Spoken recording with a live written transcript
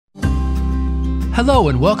Hello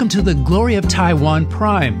and welcome to the Glory of Taiwan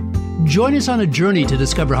Prime. Join us on a journey to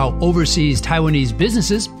discover how overseas Taiwanese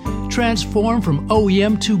businesses transform from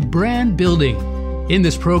OEM to brand building. In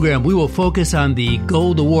this program, we will focus on the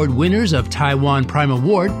Gold Award winners of Taiwan Prime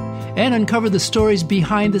Award and uncover the stories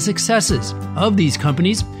behind the successes of these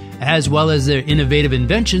companies, as well as their innovative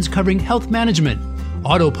inventions covering health management,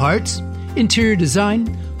 auto parts, interior design,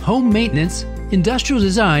 home maintenance, industrial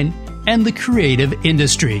design, and the creative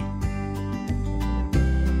industry.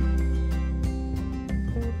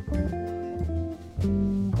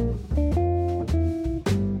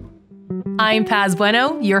 I'm Paz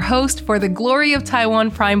Bueno, your host for the Glory of Taiwan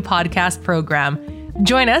Prime podcast program.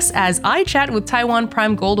 Join us as I chat with Taiwan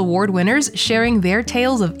Prime Gold Award winners sharing their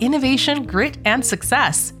tales of innovation, grit, and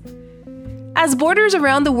success. As borders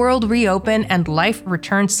around the world reopen and life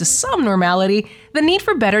returns to some normality, the need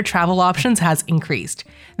for better travel options has increased.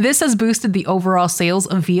 This has boosted the overall sales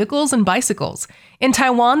of vehicles and bicycles. In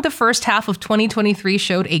Taiwan, the first half of 2023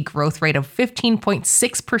 showed a growth rate of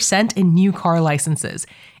 15.6% in new car licenses.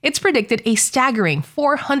 It's predicted a staggering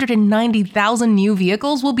 490,000 new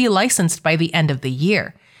vehicles will be licensed by the end of the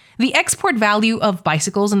year. The export value of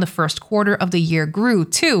bicycles in the first quarter of the year grew,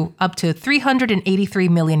 too, up to $383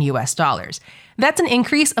 million. That's an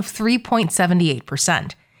increase of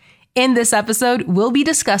 3.78%. In this episode, we'll be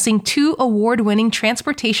discussing two award-winning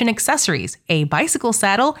transportation accessories, a bicycle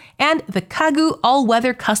saddle and the Kagu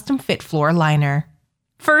all-weather custom-fit floor liner.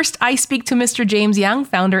 First, I speak to Mr. James Yang,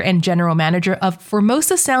 founder and general manager of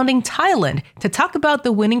Formosa Sounding Thailand, to talk about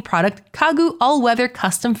the winning product Kagu all-weather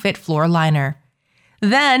custom-fit floor liner.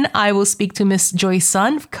 Then I will speak to Ms. Joy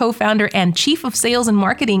Sun, co-founder and chief of sales and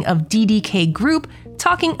marketing of DDK Group,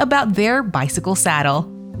 talking about their bicycle saddle.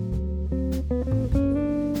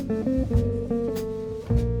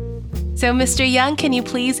 So, Mr. Yang, can you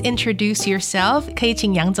please introduce yourself? 可以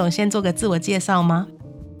请杨总先做个自我介绍吗？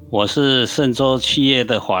我是盛州企业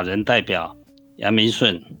的法人代表杨明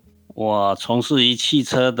顺，我从事于汽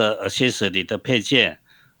车的 accessory 的配件，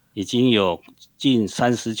已经有近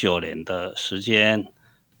39年的时间。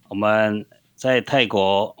我们在泰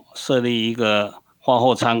国设立一个货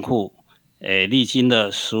后仓库，历经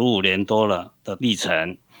了15年多了的历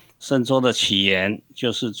程。盛州的起源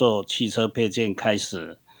就是做汽车配件开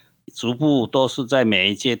始，逐步都是在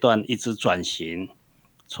每一阶段一直转型，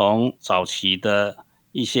从早期的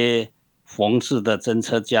一些缝制的真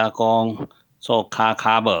车加工，做 car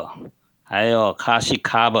cover， 还有 car seat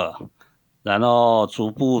cover， 然后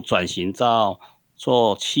逐步转型到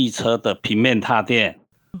做汽车的平面踏垫。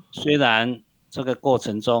虽然这个过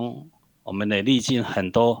程中我们也历经很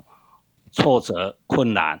多挫折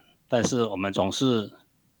困难，但是我们总是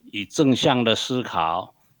以正向的思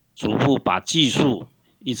考，逐步把技术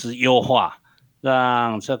一直优化，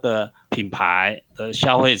让这个品牌的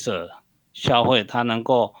消费者消费，他能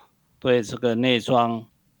够对这个内装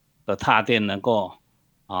的踏垫能够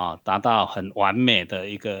达到很完美的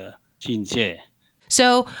一个境界。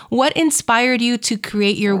So, what inspired you to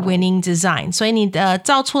create your winning design? 所以你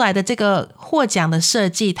造出来的这个获奖的设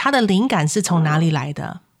计，它的灵感是从哪里来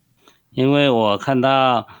的？因为我看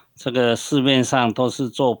到这个市面上都是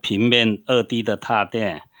做平面 2D 的踏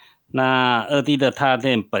垫，那 2D 的踏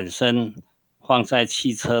垫本身放在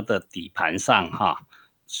汽车的底盘上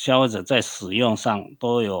消费者在使用上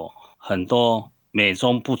都有很多美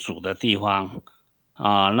中不足的地方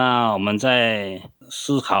那我们在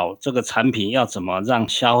思考这个产品要怎么让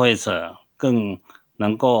消费者更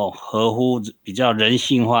能够合乎比较人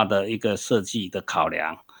性化的一个设计的考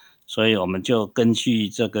量，所以我们就根据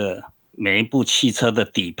这个每一部汽车的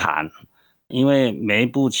底盘，因为每一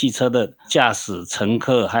部汽车的驾驶乘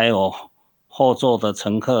客还有后座的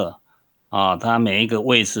乘客它每一个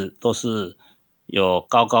位置都是有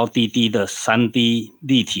高高低低的 3D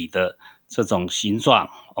立体的这种形状，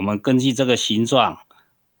我们根据这个形状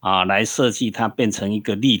来设计它变成一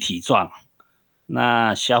个立体状，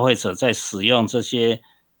那消费者在使用这些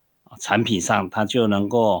产品上，它就能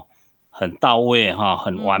够很到位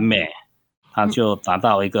很完美，它就达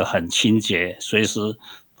到一个很清洁，随时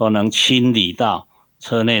都能清理到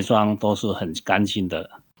车内装都是很干净的。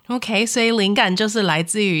Okay, 所以灵感就是来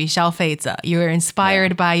自于消费者。You're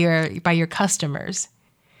inspired by your customers.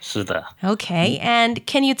 是的。Okay, and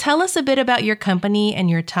can you tell us a bit about your company and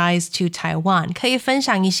your ties to Taiwan? 可以分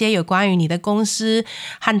享一些有关于你的公司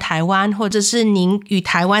和台湾，或者是您与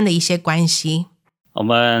台湾的一些关系。我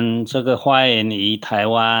们这个发源于台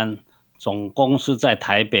湾，总公司在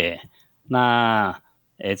台北，那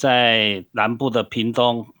也在南部的屏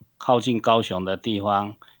东，靠近高雄的地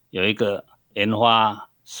方有一个研发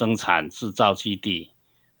生产制造基地，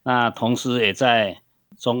那同时也在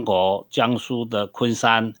中国江苏的昆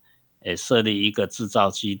山也设立一个制造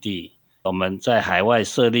基地。我们在海外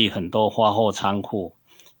设立很多发货仓库，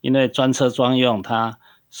因为专车专用它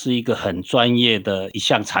是一个很专业的一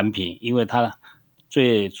项产品，因为它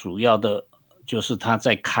最主要的就是它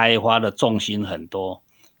在开发的重心很多，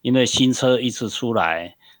因为新车一直出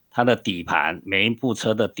来，它的底盘每一部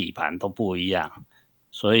车的底盘都不一样，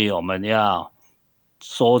所以我们要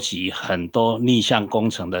收集很多逆向工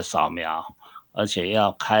程的扫描，而且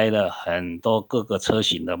要开了很多各个车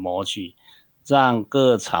型的模具，让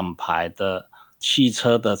各厂牌的汽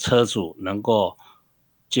车的车主能够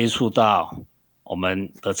接触到我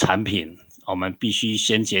们的产品。我们必须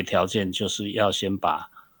先决条件就是要先把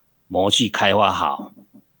模具开发好，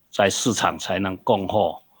在市场才能供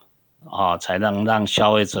货，才能让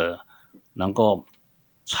消费者能够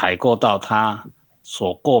采购到他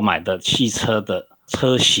所购买的汽车的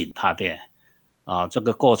车型踏垫。这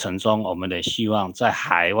个过程中，我们也希望在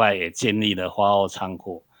海外也建立了发货仓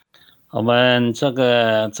库。我们这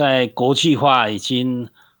个在国际化已经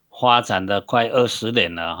发展了快20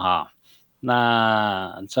年了哈。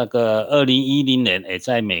那这个2010年也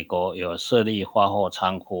在美国有设立发货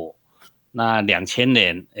仓库，那2000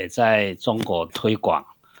年也在中国推广。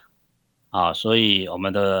所以我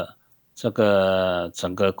们的这个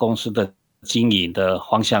整个公司的经营的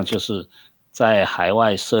方向就是在海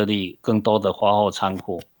外设立更多的发货仓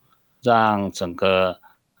库，让整个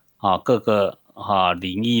各个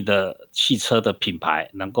领域的汽车的品牌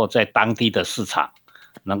能够在当地的市场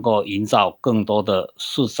能够营造更多的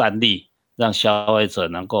市占率，让消费者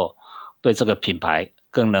能够对这个品牌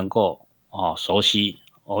更能够熟悉，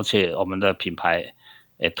而且我们的品牌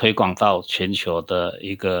也推广到全球的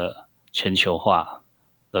一个全球化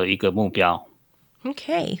的一个目标。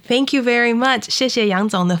Okay, thank you very much. 谢谢杨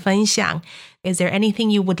总的分享。Is there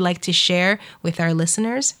anything you would like to share with our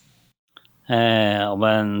listeners? 我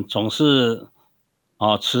们总是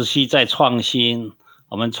持续在创新。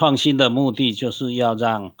我们创新的目的就是要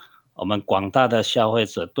让我们广大的消费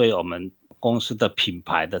者对我们公司的品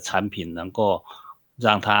牌的产品能够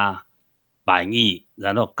让他满意，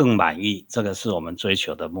然后更满意，这个是我们追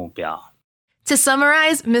求的目标。To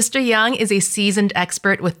summarize, Mr. Yang is a seasoned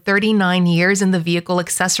expert with 39 years in the vehicle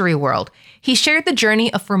accessory world. He shared the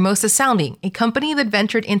journey of Formosa Sounding, a company that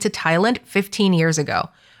ventured into Thailand 15 years ago.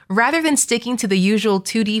 Rather than sticking to the usual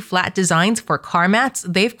 2D flat designs for car mats,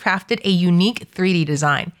 they've crafted a unique 3D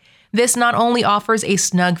design. This not only offers a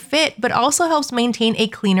snug fit, but also helps maintain a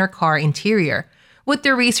cleaner car interior. With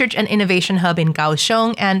their research and innovation hub in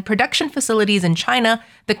Kaohsiung and production facilities in China,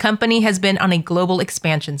 the company has been on a global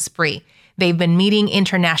expansion spree. They've been meeting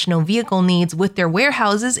international vehicle needs with their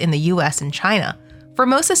warehouses in the US and China.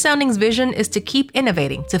 Formosa Sounding's vision is to keep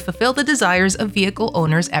innovating to fulfill the desires of vehicle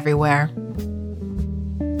owners everywhere.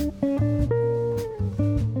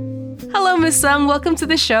 Hello, Ms. Sung. Welcome to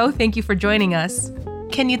the show. Thank you for joining us.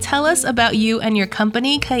 Can you tell us about you and your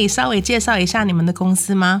company? 可以稍微介绍一下你们的公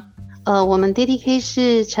司吗？我们 DDK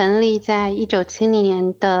是成立在1970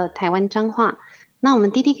年的台湾彰化。那我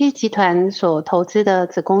们 DDK 集团所投资的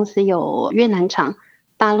子公司有越南厂、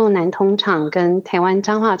大陆南通厂跟台湾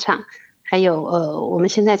彰化厂，还有我们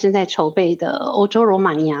现在正在筹备的欧洲罗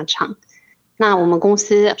马尼亚厂。那我们公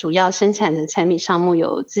司主要生产的产品项目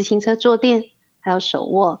有自行车坐垫，还有手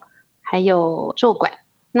握，还有坐管。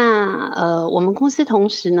那我们公司同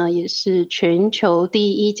时呢，也是全球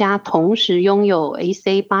第一家同时拥有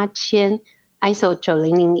ACA8000、ISO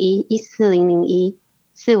 9001、14001、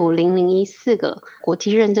45001个国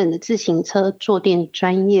际认证的自行车坐垫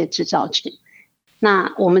专业制造者。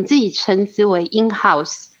那我们自己称之为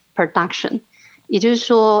in-house production， 也就是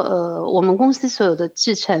说我们公司所有的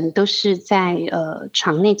制程都是在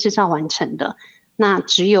厂内制造完成的，那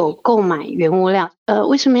只有购买原物料。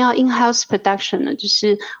为什么要 in-house production 呢？就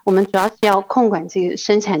是我们主要是要控管这个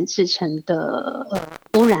生产制程的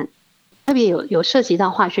污染，特别有涉及到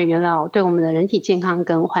化学原料对我们的人体健康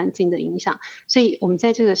跟环境的影响，所以我们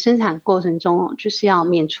在这个生产过程中就是要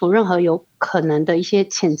免除任何有可能的一些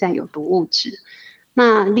潜在有毒物质。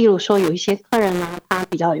那例如说有一些客人呢，他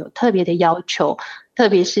比较有特别的要求，特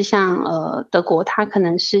别是像德国，他可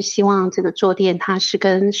能是希望这个坐垫它是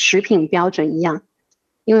跟食品标准一样，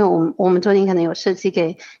因为我们坐垫可能有设计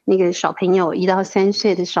给那个小朋友1到3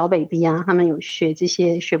岁的小 baby 啊，他们有学这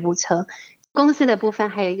些学步车。公司的部分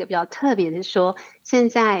还有一个比较特别的说，现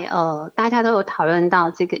在大家都有讨论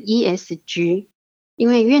到这个 ESG， 因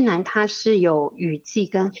为越南它是有雨季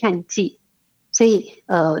跟旱季，所以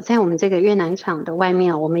在我们这个越南厂的外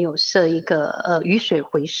面，我们有设一个雨水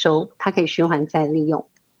回收，它可以循环再利用，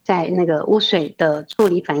在那个污水的处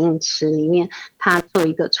理反应池里面，它做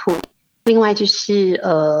一个处理。另外就是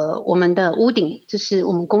我们的屋顶，就是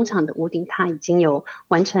我们工厂的屋顶，它已经有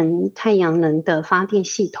完成太阳能的发电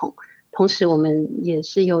系统，同时我们也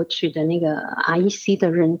是有取得那个 REC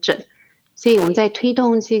的认证，所以我们在推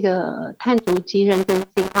动这个碳足迹认证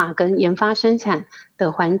计划跟研发生产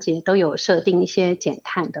的环节都有设定一些减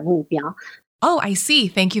碳的目标。Oh, I see.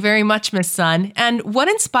 Thank you very much, Ms. Sun. And what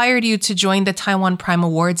inspired you to join the Taiwan Prime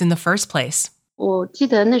Awards in the first place? 我记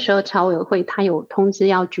得那时候侨委会他有通知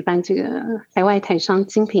要举办这个海外台商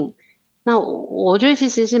精品，那我觉得其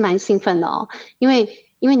实是蛮兴奋的哦，因为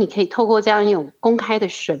你可以透过这样一种公开的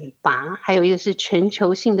选拔，还有一个是全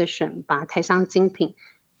球性的选拔台商精品，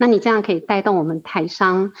那你这样可以带动我们台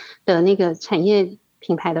商的那个产业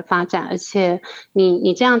品牌的发展，而且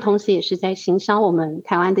你这样同时也是在行销我们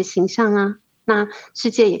台湾的形象啊。那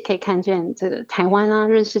世界也可以看见这个台湾啊，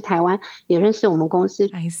认识台湾，也认识我们公司。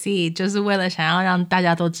 I see. 就是为了想要让大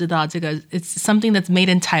家都知道这个 it's something that's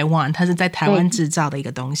made in Taiwan. 它是在台湾制造的一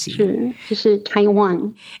个东西。是，就是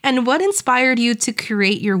Taiwan。 And what inspired you to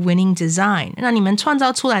create your winning design? 那你们创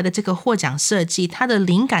造出来的这个获奖设计，它的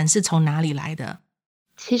灵感是从哪里来的？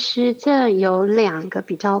其实这有2个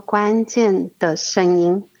比较关键的声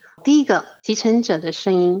音。第一个，骑乘者的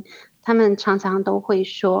声音，他们常常都会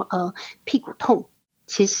说屁股痛，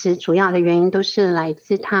其实主要的原因都是来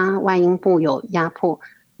自他外阴部有压迫，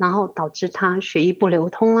然后导致他血液不流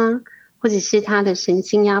通啊，或者是他的神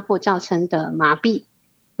经压迫造成的麻痹，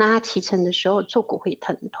那他骑乘的时候坐骨会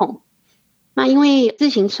疼痛。那因为自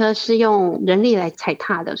行车是用人力来踩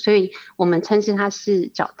踏的，所以我们称之它是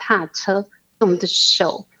脚踏车，我们的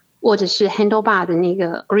手握着是 handlebar 的那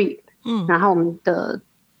个 grip， 然后我们的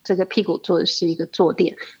这个屁股做的是一个坐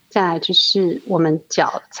垫，再来就是我们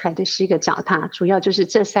脚踩的是一个脚踏，主要就是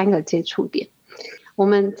这3个接触点。我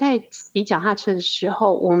们在骑脚踏车的时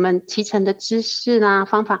候，我们骑乘的姿势啦、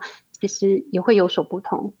方法其实也会有所不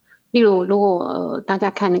同。例如如果大家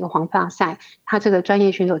看那个黄发赛，他这个专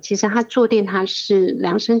业选手其实他坐垫他是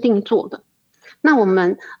量身定做的。那我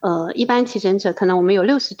们一般骑乘者可能我们有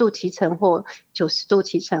60度骑乘或90度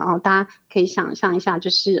骑乘哦，大家可以想象一下，就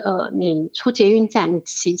是你出捷运站你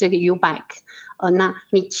骑这个 U-bike， 那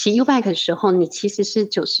你骑 U-bike 的时候，你其实是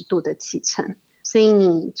90度的骑乘，所以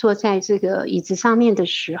你坐在这个椅子上面的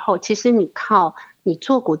时候，其实你靠你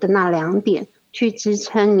坐骨的那2点去支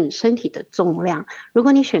撑你身体的重量。如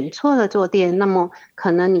果你选错了坐垫，那么可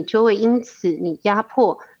能你就会因此你压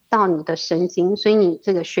迫到你的神经，所以你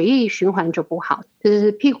这个血液循环就不好，这就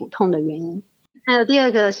是屁股痛的原因。还有第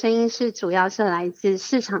2个声音是主要是来自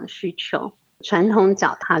市场需求，传统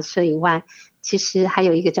脚踏车以外，其实还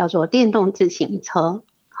有一个叫做电动自行车。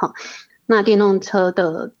好，那电动车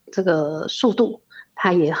的这个速度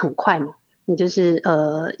它也很快嘛，你就是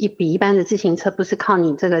比一般的自行车不是靠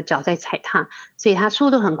你这个脚在踩踏，所以它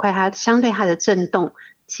速度很快，它相对它的震动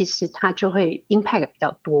其实它就会 impact 比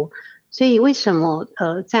较多。所以为什么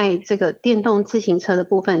在这个电动自行车的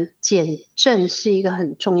部分，减震是一个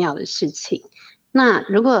很重要的事情。那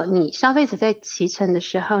如果你消费者在骑乘的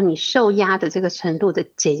时候，你受压的这个程度的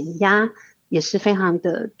减压也是非常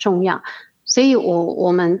的重要。所以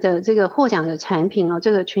我们的这个获奖的产品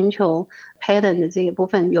这个全球 patent 的这个部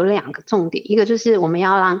分有2个重点，一个就是我们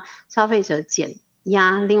要让消费者减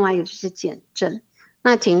压，另外一个就是减震。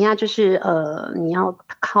那减压就是你要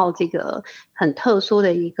靠这个很特殊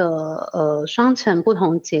的一个双层不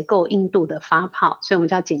同结构硬度的发泡，所以我们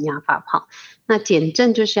叫减压发泡。那减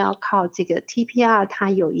震就是要靠这个 TPR， 它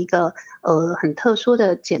有一个很特殊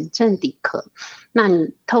的减震底壳。那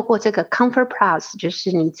你透过这个 Comfort Plus， 就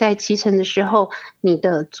是你在骑乘的时候，你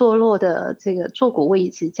的坐落的这个坐骨位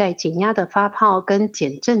置，在减压的发泡跟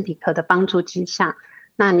减震底壳的帮助之下，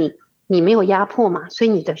那你没有压迫嘛，所以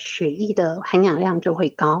你的血液的含氧量就会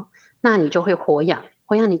高，那你就会活氧，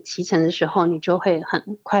你骑乘的时候你就会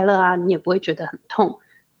很快乐啊，你也不会觉得很痛。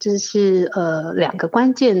这是2个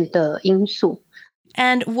关键的因素。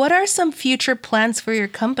And what are some future plans for your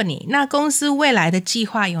company? 那公司未来的计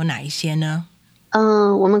划有哪一些呢？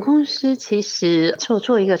我们公司其实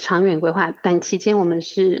做一个长远规划，短期间我们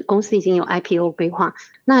公司已经有 IPO 规划，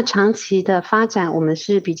那长期的发展我们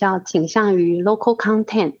是比较倾向于 local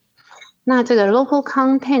content。那这个 local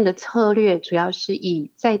content 的策略主要是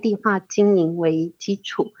以在地化经营为基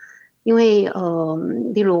础，因为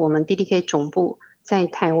例如我们 DDK 总部在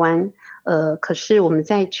台湾，可是我们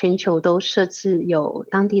在全球都设置有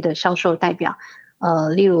当地的销售代表，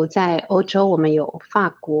例如在欧洲我们有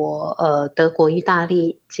法国、德国、意大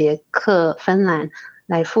利、捷克、芬兰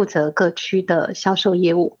来负责各区的销售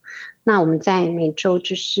业务。那我们在美洲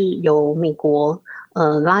就是有美国，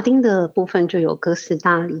拉丁的部分就有哥斯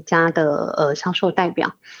达黎加的销售代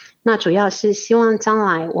表。那主要是希望将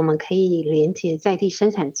来我们可以连结在地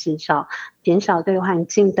生产制造，减少对环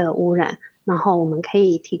境的污染，然后我们可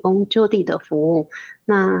以提供就地的服务。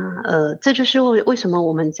那这就是为什么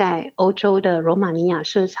我们在欧洲的罗马尼亚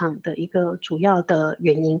设厂的一个主要的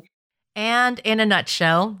原因。And in a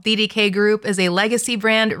nutshell, DDK Group is a legacy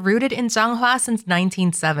brand rooted in Zhanghua since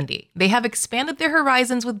 1970. They have expanded their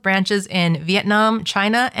horizons with branches in Vietnam,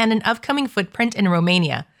 China, and an upcoming footprint in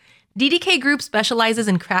Romania. DDK Group specializes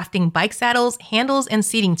in crafting bike saddles, handles, and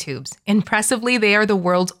seating tubes. Impressively, they are the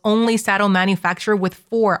world's only saddle manufacturer with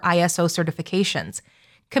 4 ISO certifications.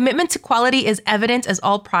 Commitment to quality is evident as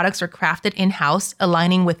all products are crafted in-house,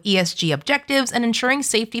 aligning with ESG objectives and ensuring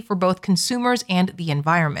safety for both consumers and the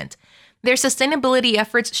environment. Their sustainability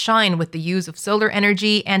efforts shine with the use of solar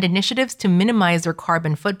energy and initiatives to minimize their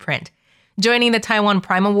carbon footprint. Joining the Taiwan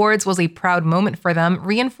Prime Awards was a proud moment for them,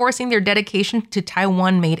 reinforcing their dedication to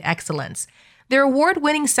Taiwan-made excellence. Their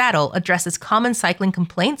award-winning saddle addresses common cycling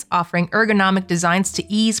complaints, offering ergonomic designs to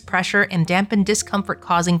ease pressure and dampen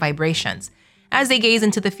discomfort-causing vibrations. As they gaze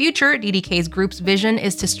into the future, DDK's group's vision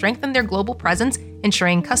is to strengthen their global presence,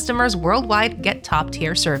 ensuring customers worldwide get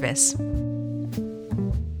top-tier service.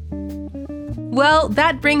 Well,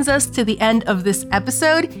 that brings us to the end of this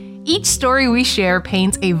episode. Each story we share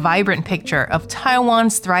paints a vibrant picture of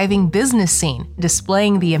Taiwan's thriving business scene,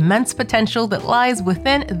 displaying the immense potential that lies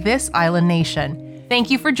within this island nation. Thank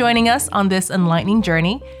you for joining us on this enlightening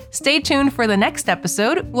journey. Stay tuned for the next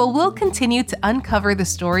episode, where we'll continue to uncover the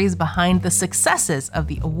stories behind the successes of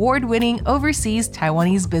the award-winning overseas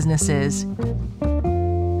Taiwanese businesses.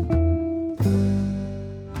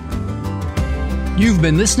 You've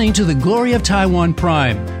been listening to The Glory of Taiwan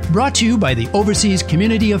Prime, brought to you by the Overseas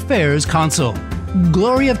Community Affairs Council.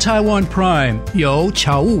 Glory of Taiwan Prime 由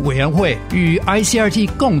侨务委员会与 ICRT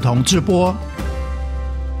共同制播。